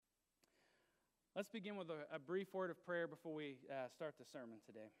Let's begin with a brief word of prayer before we start the sermon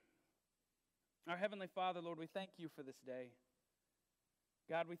today. Our Heavenly Father, Lord, we thank you for this day.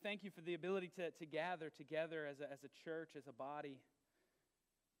 God, we thank you for the ability to gather together as a church, as a body,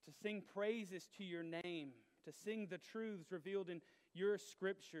 to sing praises to your name, to sing the truths revealed in your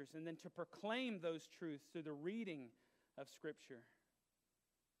scriptures, and then to proclaim those truths through the reading of Scripture.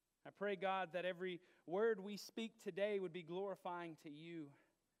 I pray, God, that every word we speak today would be glorifying to you,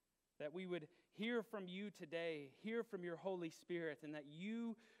 that we would hear from you today, hear from your Holy Spirit, and that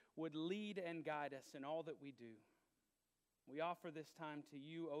you would lead and guide us in all that we do. We offer this time to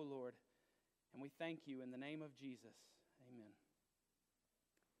you, O Lord, and we thank you in the name of Jesus. Amen.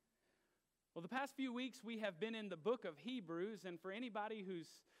 Well, the past few weeks we have been in the book of Hebrews, and for anybody who's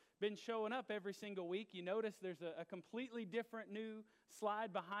been showing up every single week, you notice there's a completely different new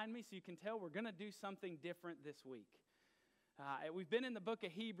slide behind me, so you can tell we're going to do something different this week. We've been in the book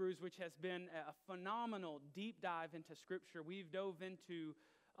of Hebrews, which has been a phenomenal deep dive into Scripture. We've dove into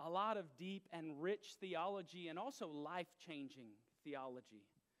a lot of deep and rich theology and also life-changing theology.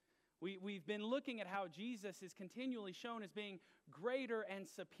 We've been looking at how Jesus is continually shown as being greater and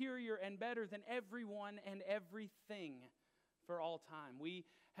superior and better than everyone and everything for all time. We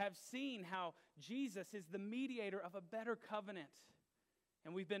have seen how Jesus is the mediator of a better covenant.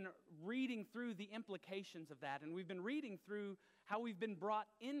 And we've been reading through the implications of that. And we've been reading through how we've been brought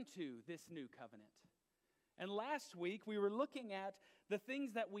into this new covenant. And last week, we were looking at the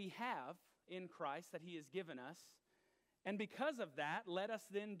things that we have in Christ that He has given us. And because of that, let us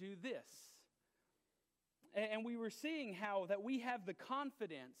then do this. And we were seeing how that we have the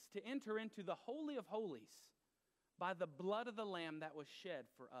confidence to enter into the Holy of Holies by the blood of the Lamb that was shed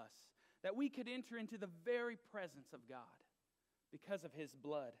for us. That we could enter into the very presence of God because of His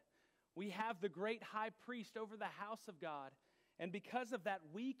blood. We have the great high priest over the house of God. And because of that,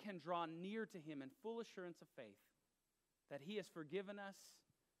 we can draw near to Him in full assurance of faith that He has forgiven us,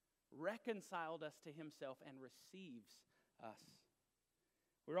 reconciled us to Himself, and receives us.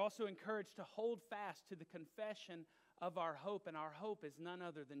 We're also encouraged to hold fast to the confession of our hope, and our hope is none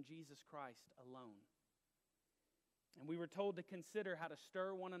other than Jesus Christ alone. And we were told to consider how to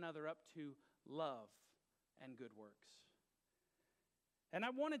stir one another up to love and good works. And I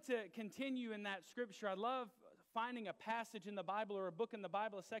wanted to continue in that scripture. I love finding a passage in the Bible or a book in the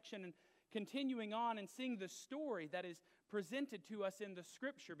Bible, a section, and continuing on and seeing the story that is presented to us in the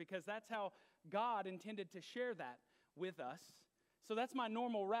scripture, because that's how God intended to share that with us. So that's my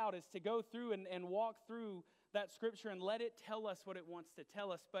normal route, is to go through and walk through that scripture and let it tell us what it wants to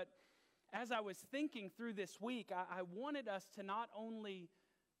tell us. But as I was thinking through this week, I wanted us to not only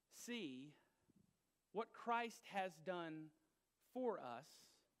see what Christ has done for us,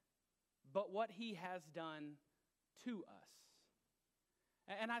 but what He has done to us.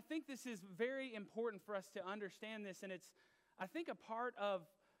 And I think this is very important for us to understand this, and it's, I think, a part of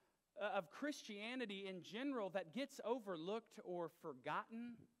Christianity in general that gets overlooked or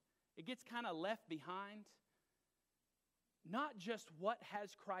forgotten. It gets kind of left behind. Not just what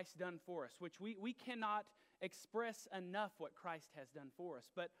has Christ done for us, which we cannot express enough what Christ has done for us,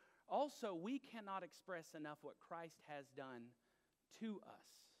 but also we cannot express enough what Christ has done to us.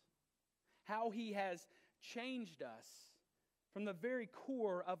 How He has changed us from the very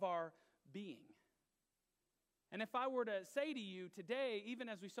core of our being. And if I were to say to you today, even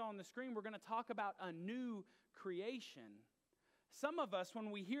as we saw on the screen, we're going to talk about a new creation. Some of us,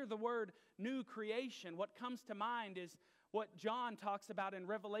 when we hear the word new creation, what comes to mind is what John talks about in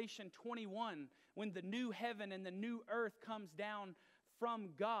Revelation 21, when the new heaven and the new earth comes down from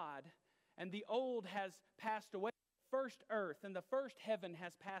God, and the old has passed away. The first earth and the first heaven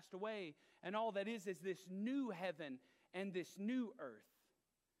has passed away, and all that is this new heaven and this new earth.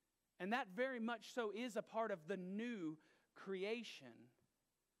 And that very much so is a part of the new creation,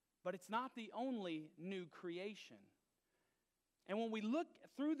 but it's not the only new creation. And when we look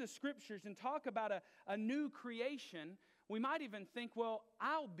through the scriptures and talk about a new creation, we might even think, well,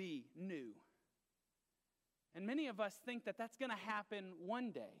 I'll be new. And many of us think that that's going to happen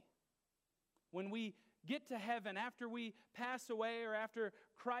one day. When we get to heaven, after we pass away or after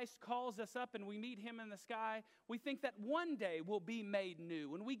Christ calls us up and we meet Him in the sky, we think that one day we'll be made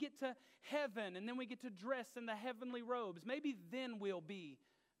new. When we get to heaven and then we get to dress in the heavenly robes, maybe then we'll be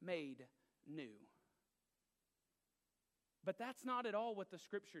made new. But that's not at all what the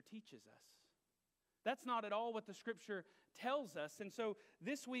Scripture teaches us. That's not at all what the Scripture tells us. And so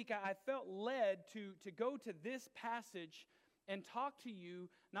this week I felt led to go to this passage and talk to you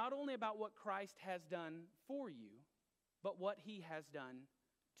not only about what Christ has done for you, but what He has done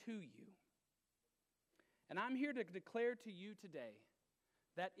to you. And I'm here to declare to you today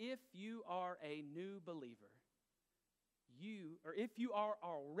that if you are a new believer, if you are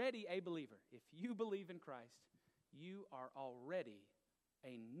already a believer, if you believe in Christ, you are already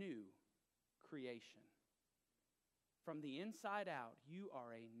a new creation. From the inside out, you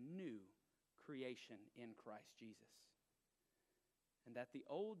are a new creation in Christ Jesus. And that the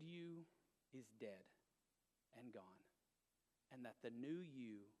old you is dead and gone, and that the new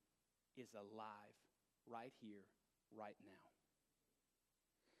you is alive right here, right now.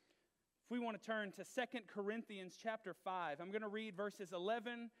 If we want to turn to 2 Corinthians chapter 5, I'm going to read verses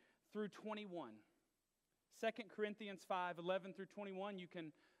 11 through 21. 2 Corinthians 5, 11 through 21. You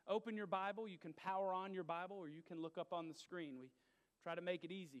can open your Bible, you can power on your Bible, or you can look up on the screen. We try to make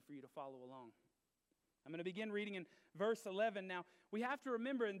it easy for you to follow along. I'm going to begin reading in verse 11. Now, we have to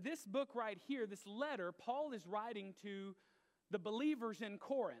remember in this book right here, this letter, Paul is writing to the believers in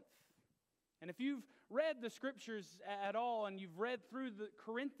Corinth. And if you've read the scriptures at all and you've read through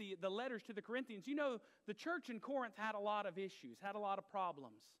the letters to the Corinthians, you know the church in Corinth had a lot of issues, had a lot of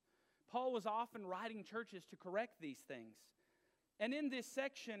problems. Paul was often writing churches to correct these things. And in this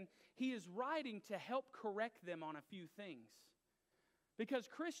section, he is writing to help correct them on a few things. Because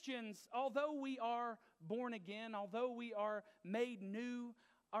Christians, although we are born again, although we are made new,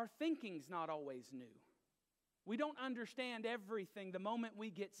 our thinking's not always new. We don't understand everything the moment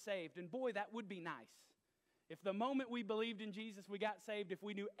we get saved. And boy, that would be nice. If the moment we believed in Jesus, we got saved, if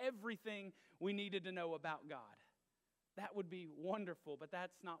we knew everything we needed to know about God. That would be wonderful, but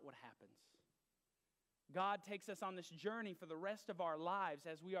that's not what happens. God takes us on this journey for the rest of our lives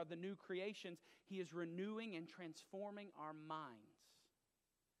as we are the new creations. He is renewing and transforming our minds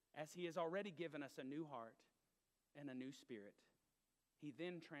as He has already given us a new heart and a new spirit. He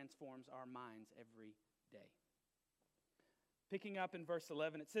then transforms our minds every day. Picking up in verse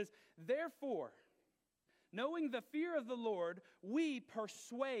 11, it says, "Therefore, knowing the fear of the Lord, we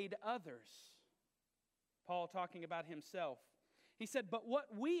persuade others." Paul talking about himself. He said, "But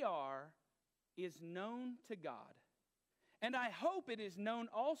what we are is known to God, and I hope it is known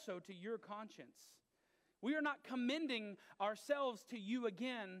also to your conscience. We are not commending ourselves to you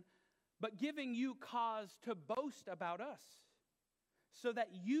again, but giving you cause to boast about us, so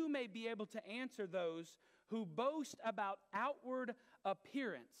that you may be able to answer those who boast about outward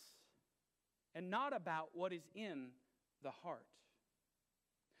appearance and not about what is in the heart.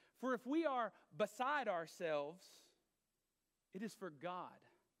 For if we are beside ourselves, it is for God.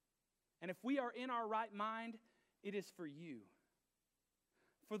 And if we are in our right mind, it is for you.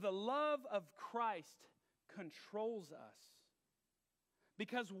 For the love of Christ controls us,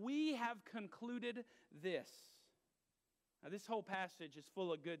 because we have concluded this." Now, this whole passage is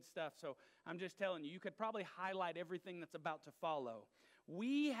full of good stuff, so I'm just telling you, you could probably highlight everything that's about to follow.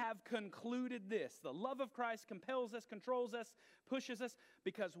 We have concluded this. The love of Christ compels us, controls us, pushes us,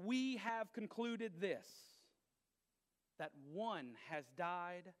 because we have concluded this, that one has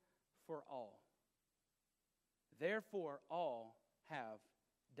died for all. Therefore, all have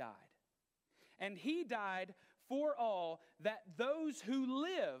died. And He died for all, that those who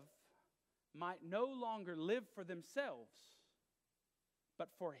live might no longer live for themselves,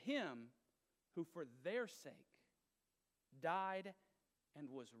 but for Him who for their sake died and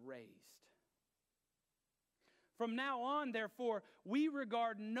was raised. From now on, therefore, we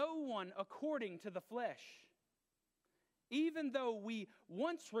regard no one according to the flesh, even though we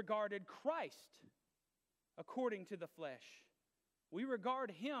once regarded Christ according to the flesh. We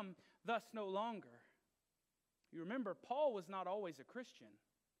regard Him thus no longer. You remember, Paul was not always a Christian.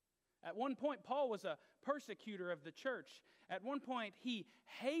 At one point, Paul was a persecutor of the church. At one point, he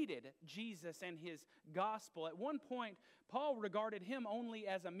hated Jesus and His gospel. At one point, Paul regarded Him only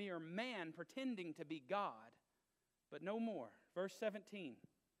as a mere man pretending to be God. But no more. Verse 17.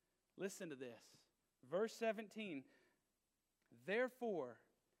 Listen to this. Verse 17. "Therefore,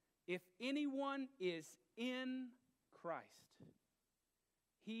 if anyone is in Christ,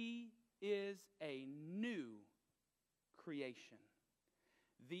 he is a new creation.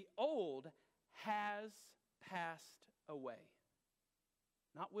 The old has passed away."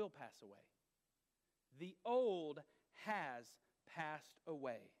 Not will pass away. The old has passed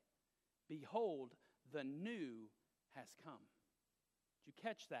away. Behold, the new has come. Did you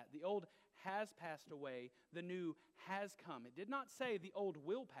catch that? The old has passed away. The new has come. It did not say the old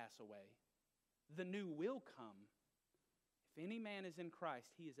will pass away. The new will come. If any man is in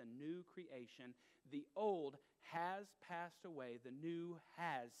Christ, he is a new creation. The old has passed away. The new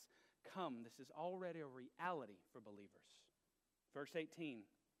has come. This is already a reality for believers. Verse 18.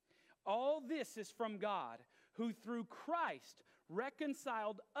 "All this is from God, who through Christ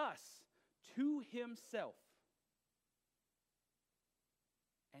reconciled us to Himself."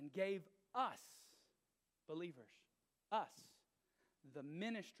 and gave us, believers, us, the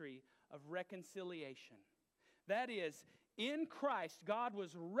ministry of reconciliation. That is, in Christ, God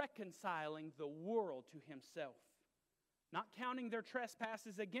was reconciling the world to himself, not counting their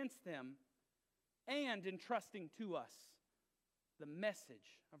trespasses against them, and entrusting to us the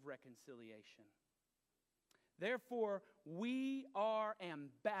message of reconciliation. Therefore, we are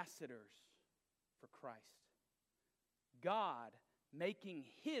ambassadors for Christ, God making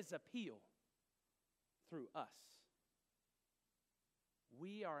his appeal through us.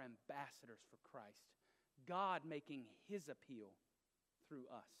 We are ambassadors for Christ, God making his appeal through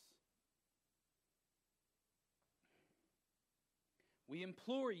us. We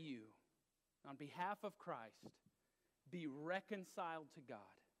implore you, on behalf of Christ, be reconciled to God.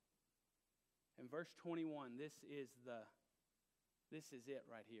 In verse 21, this is it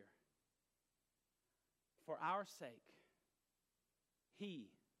right here. For our sake, he,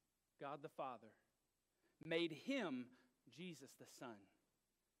 God the Father, made him, Jesus the Son.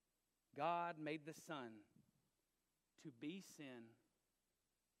 God made the Son to be sin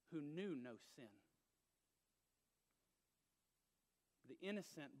who knew no sin. The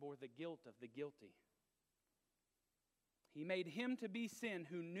innocent bore the guilt of the guilty. He made him to be sin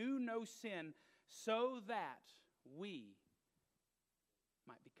who knew no sin, so that we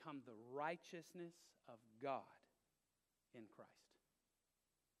might become the righteousness of God in Christ.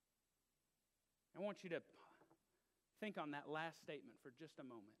 I want you to think on that last statement for just a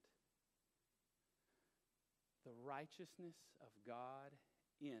moment. The righteousness of God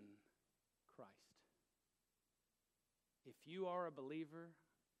in Christ. If you are a believer,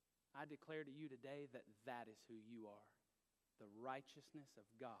 I declare to you today that that is who you are. The righteousness of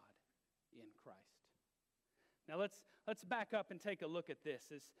God in Christ. Now let's back up and take a look at this.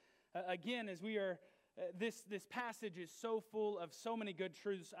 As we are, this passage is so full of so many good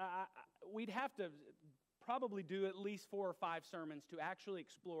truths. We'd have to probably do at least 4 or 5 sermons to actually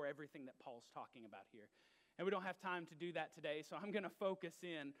explore everything that Paul's talking about here. And we don't have time to do that today, so I'm going to focus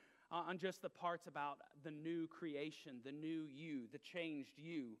in on just the parts about the new creation, the new you, the changed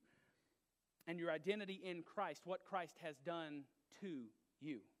you, and your identity in Christ, what Christ has done to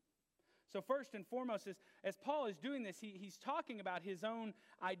you. So first and foremost, as Paul is doing this, he's talking about his own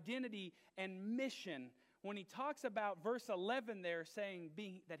identity and mission when he talks about verse 11 there saying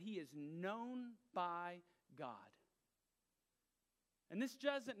that he is known by God. And this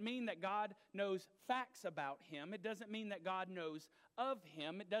doesn't mean that God knows facts about him. It doesn't mean that God knows of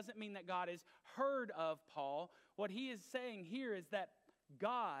him. It doesn't mean that God has heard of Paul. What he is saying here is that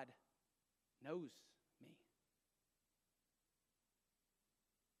God knows me.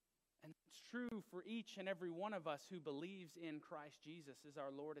 And it's true for each and every one of us who believes in Christ Jesus as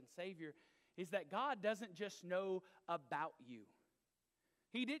our Lord and Savior, is that God doesn't just know about you.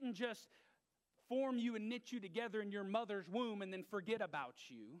 He didn't just form you and knit you together in your mother's womb and then forget about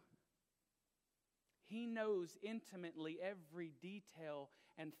you. He knows intimately every detail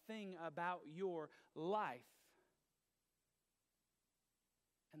and thing about your life.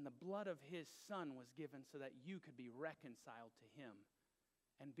 And the blood of his Son was given so that you could be reconciled to him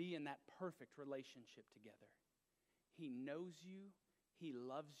and be in that perfect relationship together. He knows you, he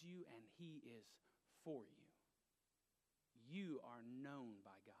loves you, and he is for you. You are known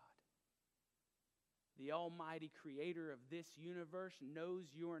by God. The almighty creator of this universe knows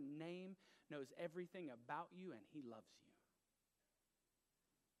your name, knows everything about you, and he loves you.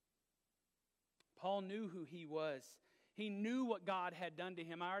 Paul knew who he was. He knew what God had done to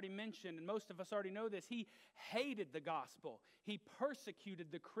him. I already mentioned, and most of us already know this, he hated the gospel. He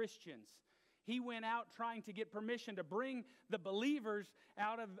persecuted the Christians. He went out trying to get permission to bring the believers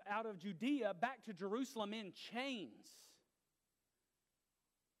out of Judea back to Jerusalem in chains.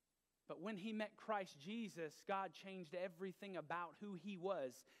 But when he met Christ Jesus, God changed everything about who he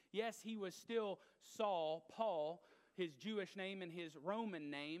was. Yes, he was still Saul, Paul, his Jewish name and his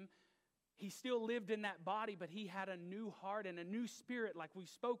Roman name. He still lived in that body, but he had a new heart and a new spirit like we've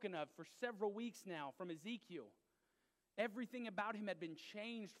spoken of for several weeks now from Ezekiel. Everything about him had been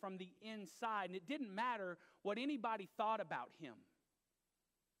changed from the inside, and it didn't matter what anybody thought about him.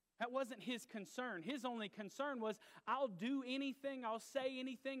 That wasn't his concern. His only concern was, I'll do anything, I'll say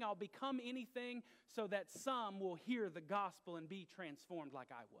anything, I'll become anything so that some will hear the gospel and be transformed like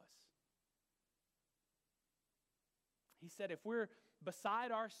I was. He said, if we're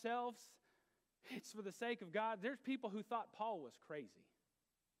beside ourselves, it's for the sake of God. There's people who thought Paul was crazy.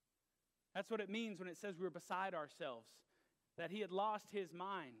 That's what it means when it says we were beside ourselves, that he had lost his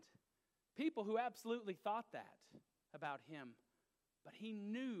mind. People who absolutely thought that about him. But he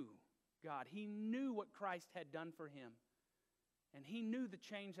knew God. He knew what Christ had done for him. And he knew the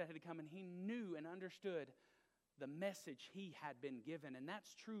change that had come, and he knew and understood the message he had been given. And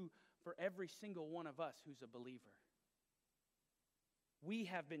that's true for every single one of us who's a believer. We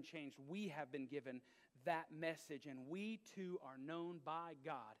have been changed. We have been given that message, and we too are known by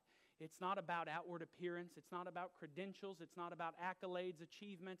God. It's not about outward appearance. It's not about credentials. It's not about accolades,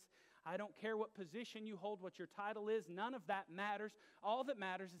 achievements. I don't care what position you hold, what your title is. None of that matters. All that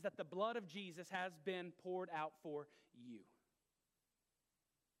matters is that the blood of Jesus has been poured out for you.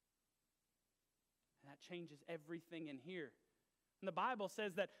 And that changes everything in here. And the Bible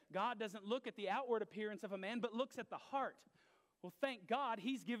says that God doesn't look at the outward appearance of a man, but looks at the heart. Well, thank God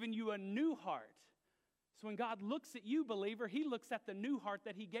He's given you a new heart. So when God looks at you, believer, He looks at the new heart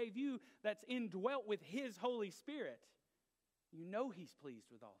that He gave you that's indwelt with His Holy Spirit. You know He's pleased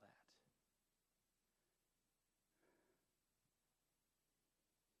with all that.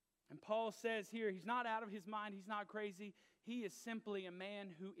 And Paul says here, he's not out of his mind, he's not crazy. He is simply a man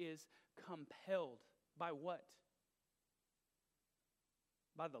who is compelled by what?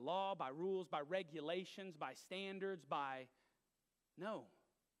 By the law, by rules, by regulations, by standards, by... No,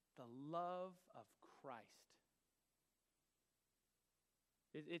 the love of Christ.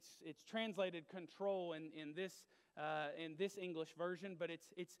 It's translated control in this English version, but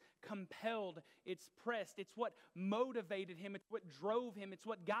it's compelled, it's pressed, it's what motivated him, it's what drove him, it's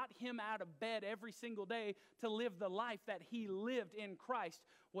what got him out of bed every single day to live the life that he lived in Christ,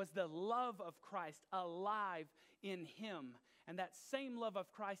 was the love of Christ alive in him. And that same love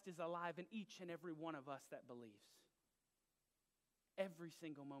of Christ is alive in each and every one of us that believes. Every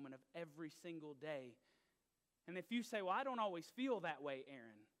single moment of every single day. And if you say, well, I don't always feel that way,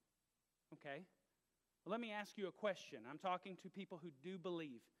 Aaron. Okay. Well, let me ask you a question. I'm talking to people who do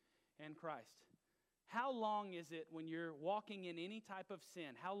believe in Christ. How long is it when you're walking in any type of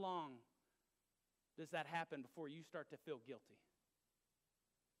sin? How long does that happen before you start to feel guilty?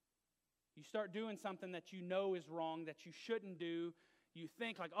 You start doing something that you know is wrong, that you shouldn't do. You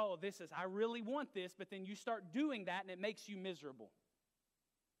think like, oh, I really want this, but then you start doing that and it makes you miserable.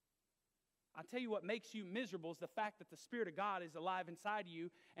 I'll tell you what makes you miserable is the fact that the Spirit of God is alive inside of you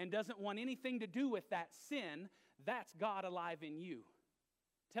and doesn't want anything to do with that sin. That's God alive in you.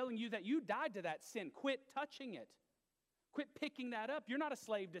 Telling you that you died to that sin. Quit touching it. Quit picking that up. You're not a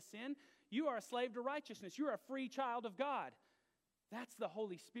slave to sin. You are a slave to righteousness. You're a free child of God. That's the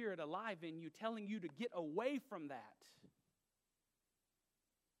Holy Spirit alive in you, telling you to get away from that.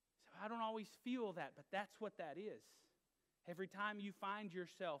 So I don't always feel that, but that's what that is. Every time you find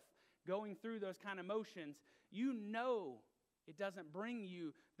yourself going through those kind of motions, you know it doesn't bring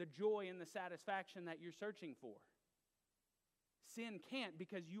you the joy and the satisfaction that you're searching for. Sin can't,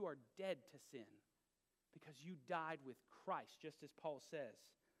 because you are dead to sin, because you died with Christ, just as Paul says.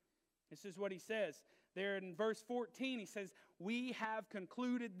 This is what he says there in verse 14. He says, we have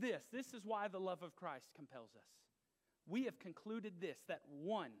concluded this. This is why the love of Christ compels us. We have concluded this, that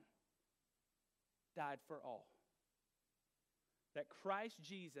one died for all. That Christ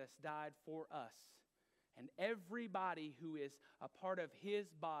Jesus died for us. And everybody who is a part of His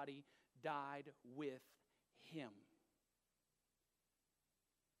body died with Him.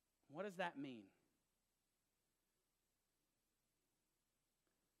 What does that mean?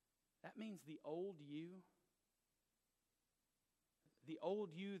 That means the old you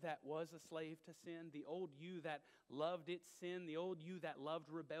that was a slave to sin, the old you that loved its sin, the old you that loved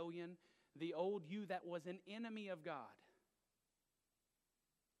rebellion, the old you that was an enemy of God,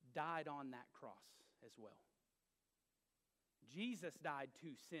 died on that cross as well. Jesus died to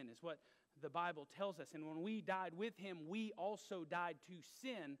sin, is what the Bible tells us. And when we died with Him, we also died to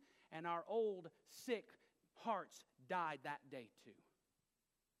sin, and our old, sick hearts died that day too.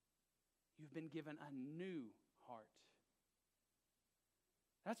 You've been given a new heart.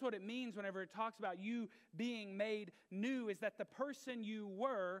 That's what it means whenever it talks about you being made new, is that the person you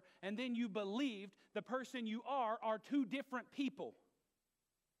were and then you believed, the person you are two different people.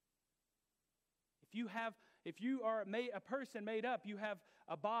 If you are a person made up, you have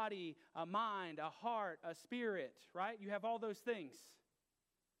a body, a mind, a heart, a spirit, right? You have all those things.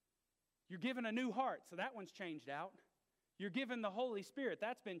 You're given a new heart, so that one's changed out. You're given the Holy Spirit,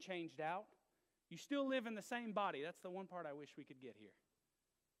 that's been changed out. You still live in the same body. That's the one part I wish we could get here.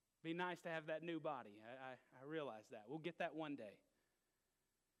 Be nice to have that new body. I realize that. We'll get that one day.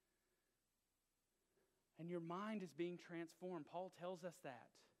 And your mind is being transformed. Paul tells us that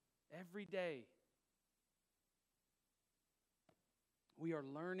every day. We are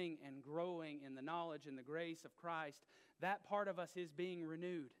learning and growing in the knowledge and the grace of Christ. That part of us is being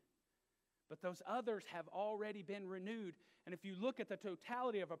renewed. But those others have already been renewed. And if you look at the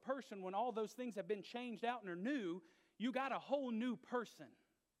totality of a person, when all those things have been changed out and are new, You got a whole new person.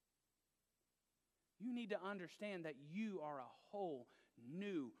 You need to understand that you are a whole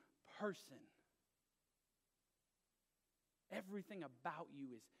new person. Everything about you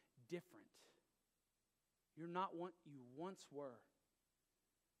is different. You're not what you once were.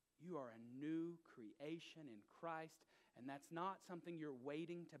 You are a new creation in Christ, and that's not something you're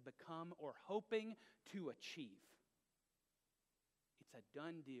waiting to become or hoping to achieve. It's a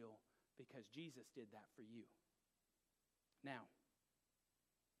done deal because Jesus did that for you. Now,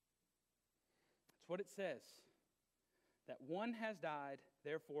 that's what it says. That one has died,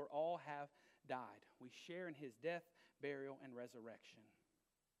 therefore all have died. We share in his death, burial, and resurrection.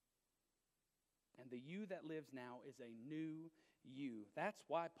 And the you that lives now is a new you. That's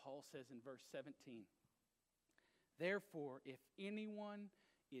why Paul says in verse 17, therefore, if anyone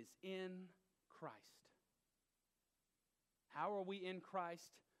is in Christ. How are we in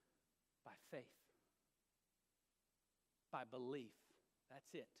Christ? By faith. By belief.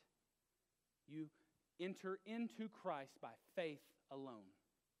 That's it. You enter into Christ by faith alone.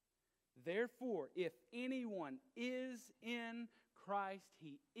 Therefore, if anyone is in Christ,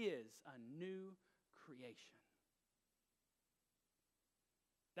 he is a new creation.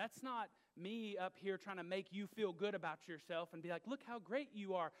 That's not me up here trying to make you feel good about yourself and be like, look how great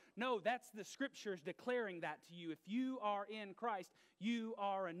you are. No, that's the Scriptures declaring that to you. If you are in Christ, you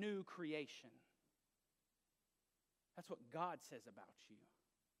are a new creation. That's what God says about you.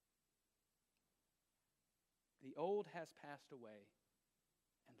 The old has passed away,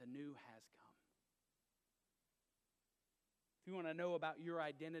 and the new has come. If you want to know about your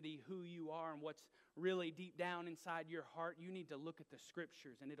identity, who you are, and what's really deep down inside your heart, you need to look at the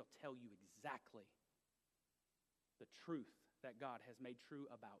Scriptures, and it'll tell you exactly the truth that God has made true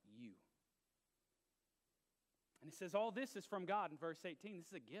about you. And it says all this is from God in verse 18. This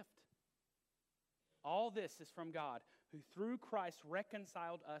is a gift. All this is from God, who through Christ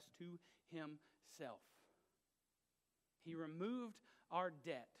reconciled us to himself. He removed our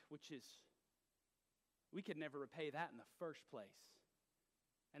debt, which is, we could never repay that in the first place.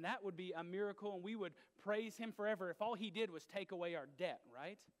 And that would be a miracle, and we would praise him forever if all he did was take away our debt,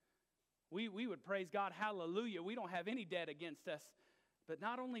 right? We would praise God, hallelujah, we don't have any debt against us. But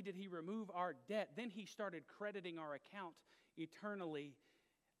not only did he remove our debt, then he started crediting our account eternally,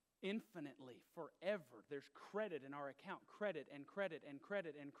 infinitely, forever. There's credit in our account, credit and credit and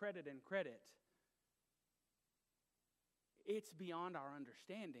credit and credit and credit. It's beyond our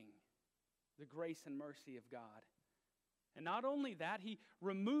understanding, the grace and mercy of God. And not only that, he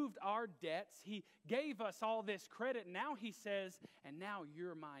removed our debts. He gave us all this credit. Now he says, and now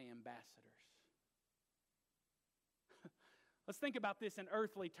you're my ambassadors. Let's think about this in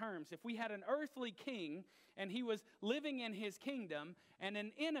earthly terms. If we had an earthly king and he was living in his kingdom, and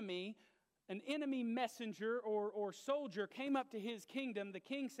an enemy messenger or soldier came up to his kingdom, the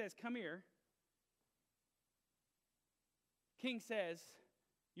king says, come here. King says,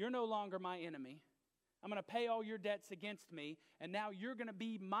 you're no longer my enemy. I'm going to pay all your debts against me, and now you're going to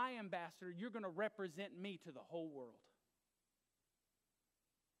be my ambassador. You're going to represent me to the whole world.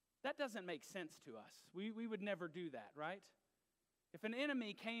 That doesn't make sense to us. We would never do that, right? If an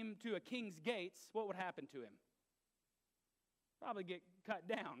enemy came to a king's gates, what would happen to him? Probably get cut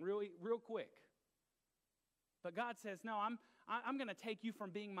down real quick. But God says, no, I'm going to take you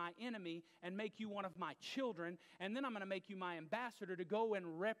from being my enemy and make you one of my children, and then I'm going to make you my ambassador to go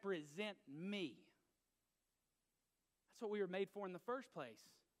and represent me. That's what we were made for in the first place.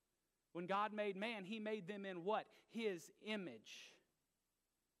 When God made man, he made them in what? His image.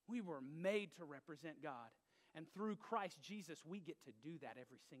 We were made to represent God. And through Christ Jesus, we get to do that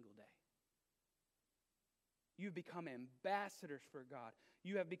every single day. You've become ambassadors for God.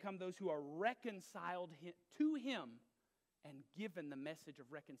 You have become those who are reconciled to him and given the message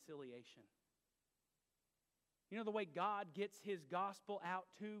of reconciliation. You know the way God gets his gospel out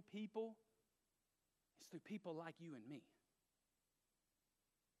to people? It's through people like you and me.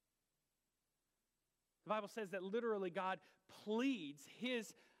 The Bible says that literally God pleads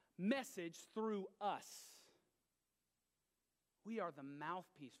his message through us. We are the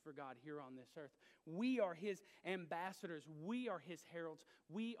mouthpiece for God here on this earth. We are his ambassadors. We are his heralds.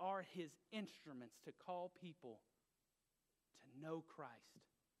 We are his instruments to call people to know Christ,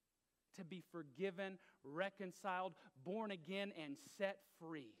 to be forgiven, reconciled, born again, and set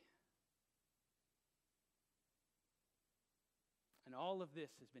free. And all of this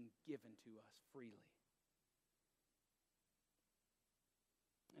has been given to us freely.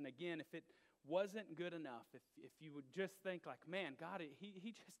 And again, if it wasn't good enough, if you would just think like, man, God,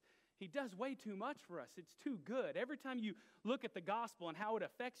 he does way too much for us. It's too good. Every time you look at the gospel and how it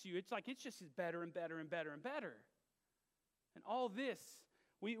affects you, it's like it's just better and better and better and better. And all this,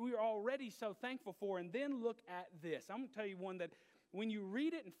 we are already so thankful for. And then look at this. I'm going to tell you one that when you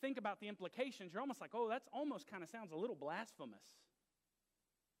read it and think about the implications, you're almost like, oh, that's almost kind of sounds a little blasphemous.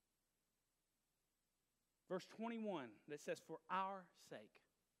 Verse 21 that says, for our sake.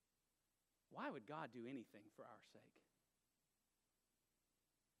 Why would God do anything for our sake?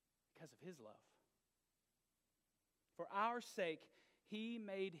 Because of His love. For our sake, He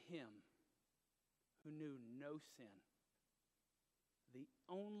made Him who knew no sin, the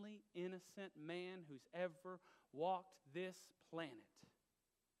only innocent man who's ever walked this planet,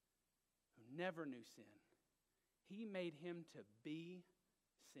 who never knew sin. He made Him to be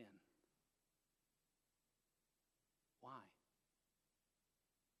sin. Why?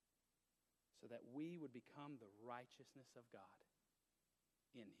 So that we would become the righteousness of God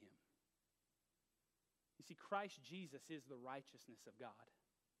in Him. You see, Christ Jesus is the righteousness of God.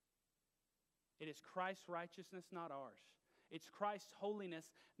 It is Christ's righteousness, not ours. It's Christ's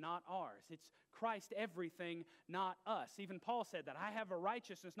holiness, not ours. It's Christ everything, not us. Even Paul said that. I have a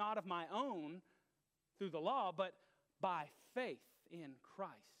righteousness not of my own through the law, but by faith in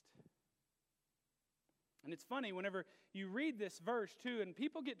Christ. And it's funny, whenever you read this verse too, and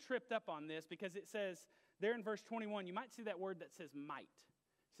people get tripped up on this because it says, there in verse 21, you might see that word that says might.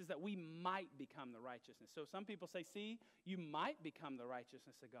 It says that we might become the righteousness. So some people say, see, you might become the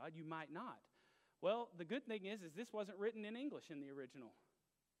righteousness of God. You might not. Well, the good thing is this wasn't written in English in the original.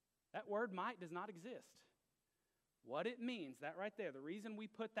 That word might does not exist. What it means, that right there, the reason we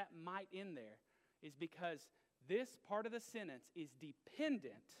put that might in there is because this part of the sentence is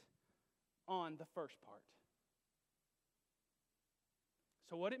dependent on the first part.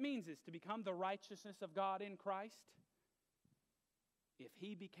 So what it means is to become the righteousness of God in Christ. If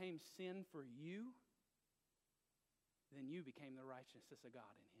He became sin for you, then you became the righteousness of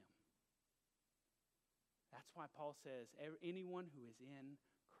God in Him. That's why Paul says, anyone who is in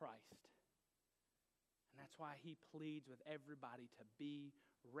Christ. And that's why he pleads with everybody to be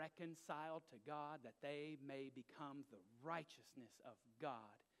reconciled to God, that they may become the righteousness of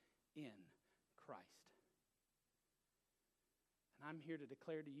God in Christ. And I'm here to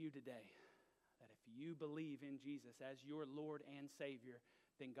declare to you today that if you believe in Jesus as your Lord and Savior,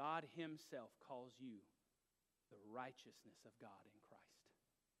 then God Himself calls you the righteousness of God in Christ.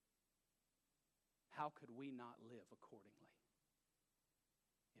 How could we not live accordingly?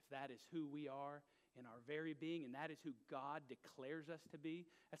 If that is who we are in our very being, and that is who God declares us to be,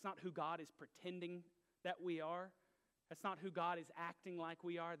 that's not who God is pretending that we are. That's not who God is acting like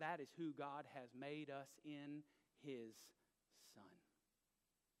we are. That is who God has made us in His Son.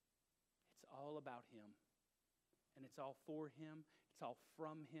 It's all about Him. And it's all for Him. It's all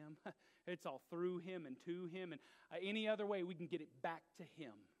from Him. It's all through Him and to Him. And any other way we can get it back to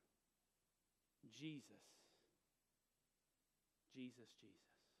Him. Jesus. Jesus, Jesus.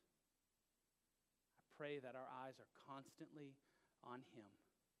 I pray that our eyes are constantly on Him.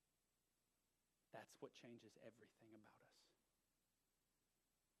 That's what changes everything about us.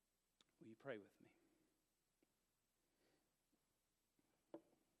 Will you pray with me?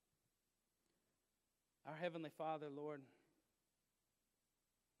 Our Heavenly Father, Lord,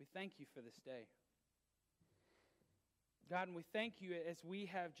 we thank You for this day. God, and we thank You as we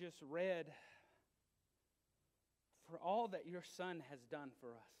have just read for all that Your Son has done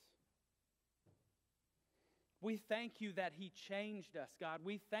for us. We thank You that He changed us, God.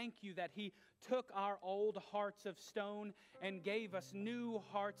 We thank You that He took our old hearts of stone and gave us new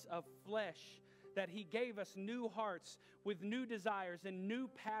hearts of flesh, that He gave us new hearts with new desires and new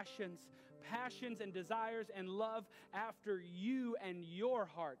passions and desires and love after You and Your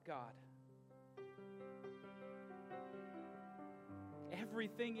heart, God.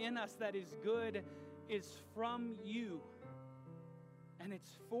 Everything in us that is good is from You, and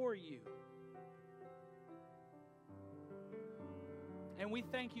it's for You. And we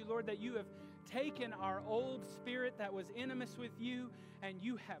thank You, Lord, that You have taken our old spirit that was enemous with You, and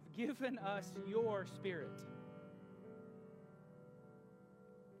You have given us Your Spirit.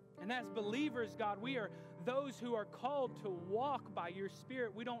 And as believers, God, we are those who are called to walk by Your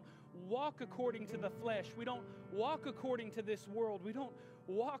Spirit. We don't walk according to the flesh. We don't walk according to this world. We don't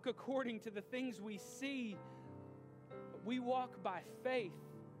walk according to the things we see. But we walk by faith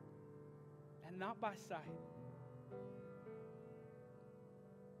and not by sight.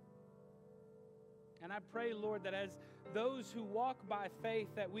 And I pray, Lord, that as those who walk by faith,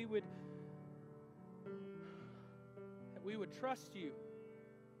 that we would trust You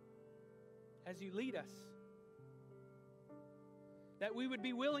as You lead us. That we would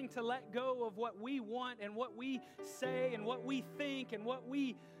be willing to let go of what we want and what we say and what we think and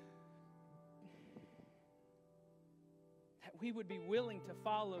that we would be willing to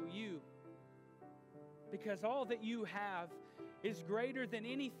follow you, because all that you have is greater than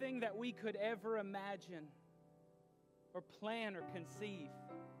anything that we could ever imagine or plan or conceive.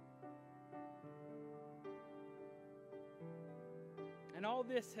 And all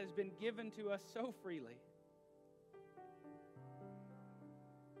this has been given to us so freely.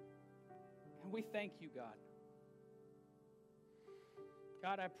 And we thank you, God.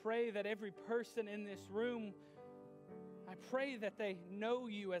 God, I pray that every person in this room, I pray that they know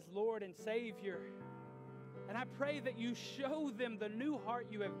you as Lord and Savior. And I pray that you show them the new heart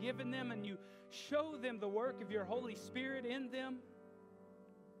you have given them, and you show them the work of your Holy Spirit in them.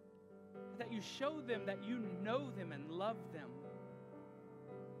 That you show them that you know them and love them.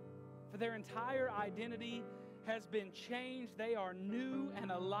 For their entire identity has been changed. They are new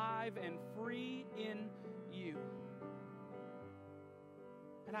and alive and free in you.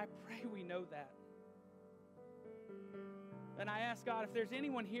 And I pray we know that. And I ask God, if there's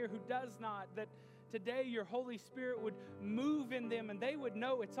anyone here who does not, that today your Holy Spirit would move in them and they would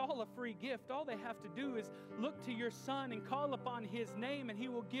know it's all a free gift. All they have to do is look to your Son and call upon His name, and He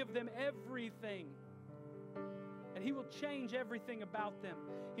will give them everything. And He will change everything about them.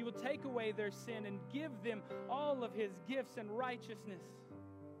 He will take away their sin and give them all of His gifts and righteousness.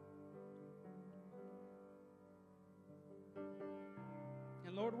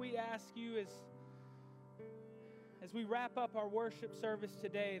 And Lord, we ask you as we wrap up our worship service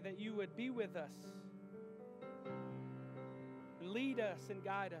today, that you would be with us, lead us and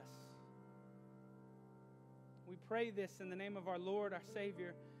guide us. We pray this in the name of our Lord, our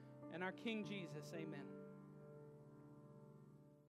Savior, and our King Jesus. Amen.